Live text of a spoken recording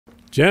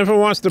Jennifer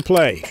wants to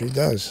play. She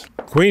does.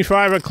 Queen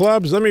 5 of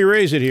clubs. Let me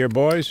raise it here,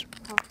 boys.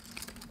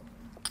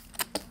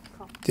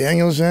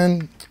 Daniel's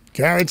in.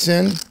 Garrett's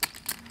in.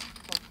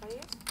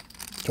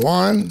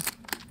 Dwan.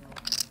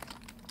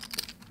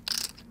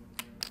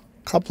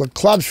 Couple of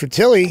clubs for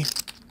Tilly.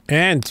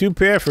 And 2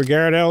 pair for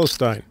Garrett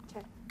Adelstein.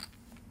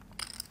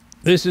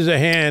 This is a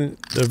hand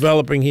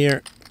developing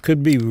here.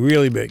 Could be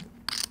really big.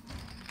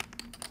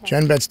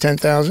 Jen bets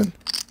 10,000.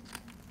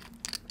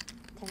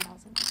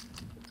 10,000.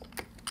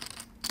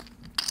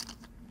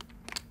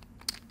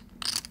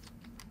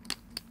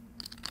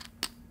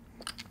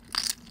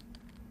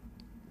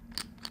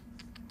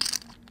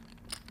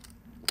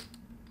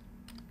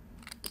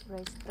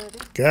 Raise 30.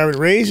 Garrett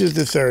raises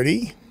the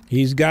 30.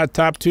 He's got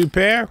top 2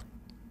 pair.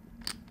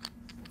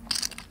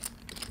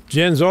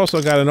 Jen's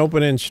also got an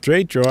open-end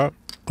straight draw,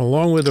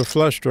 along with a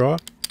flush draw.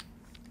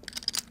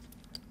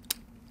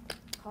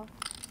 Call.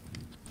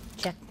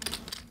 Check.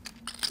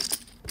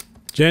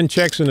 Jen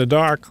checks in the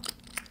dark.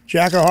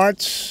 Jack of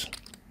hearts.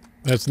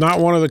 That's not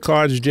one of the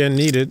cards Jen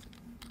needed.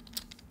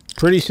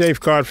 Pretty safe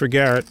card for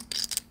Garrett.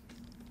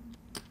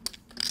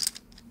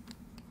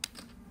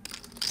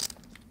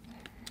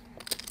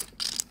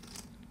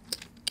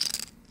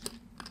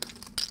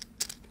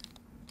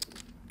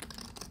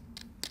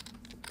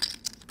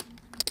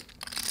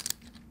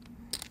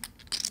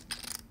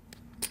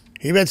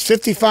 He bets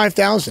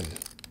 55,000.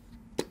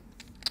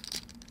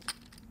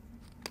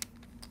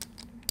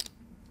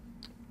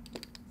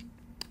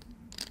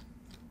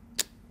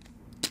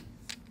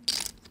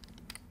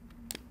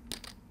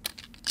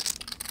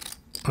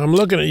 I'm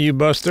looking at you,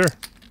 Buster.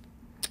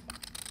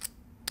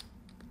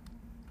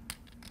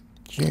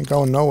 She ain't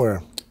going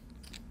nowhere.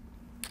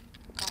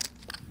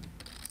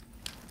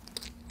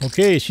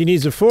 Okay, she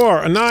needs a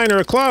 4, a 9, or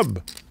a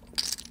club.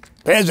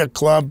 There's a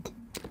club.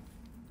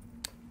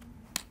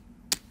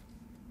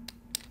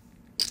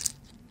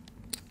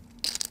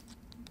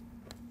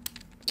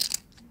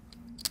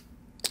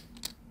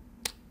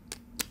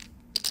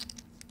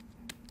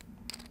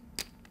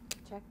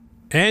 Check.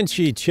 And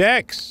she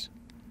checks.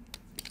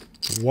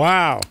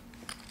 Wow.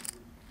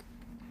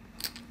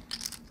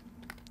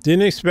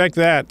 Didn't expect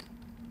that.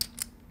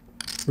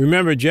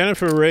 Remember,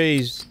 Jennifer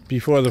raised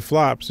before the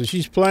flop, so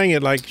she's playing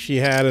it like she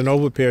had an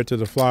overpair to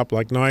the flop,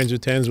 like 9s or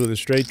 10s with a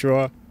straight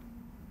draw.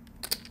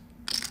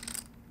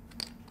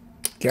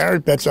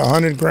 Garrett bets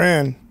 100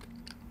 grand.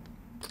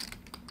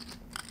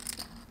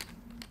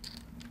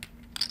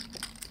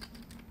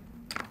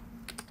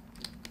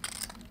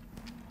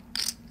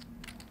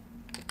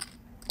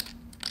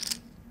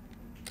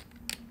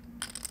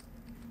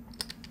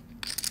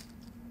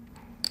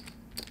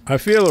 I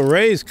feel a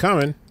raise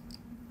coming.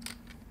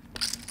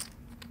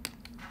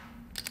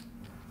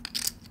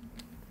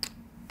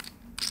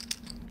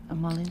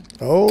 I'm all in.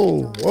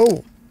 Oh,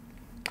 whoa.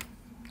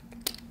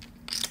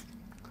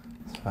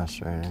 It's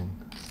frustrating.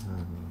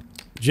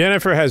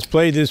 Jennifer has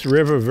played this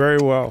river very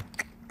well.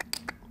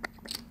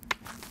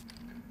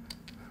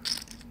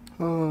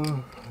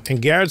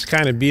 And Garrett's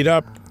kind of beat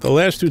up. The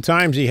last 2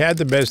 times he had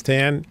the best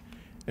hand,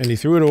 and he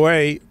threw it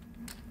away.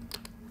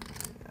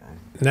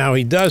 Now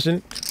he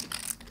doesn't.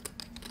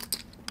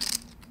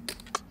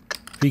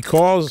 If he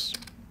calls,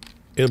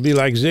 it'll be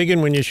like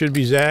zigging when you should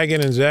be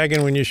zagging and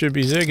zagging when you should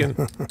be zigging.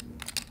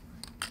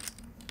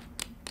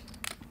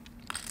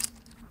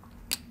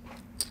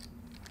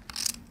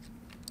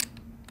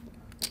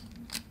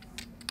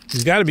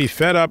 He's got to be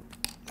fed up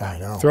I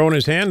know. throwing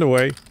his hand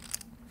away.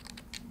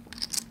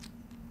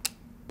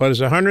 But it's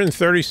a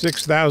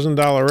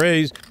 $136,000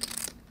 raise.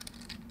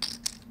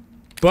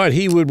 But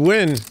he would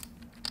win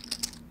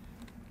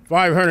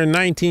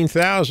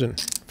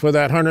 $519,000 for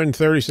that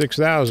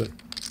 $136,000.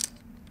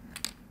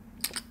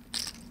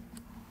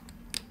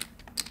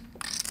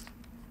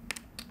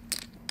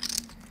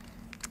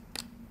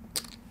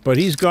 But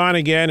he's gone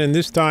again, and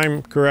this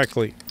time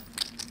correctly.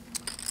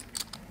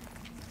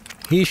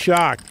 He's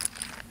shocked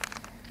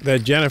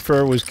that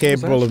Jennifer was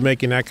capable of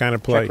making that kind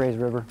of play. Check raise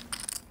river.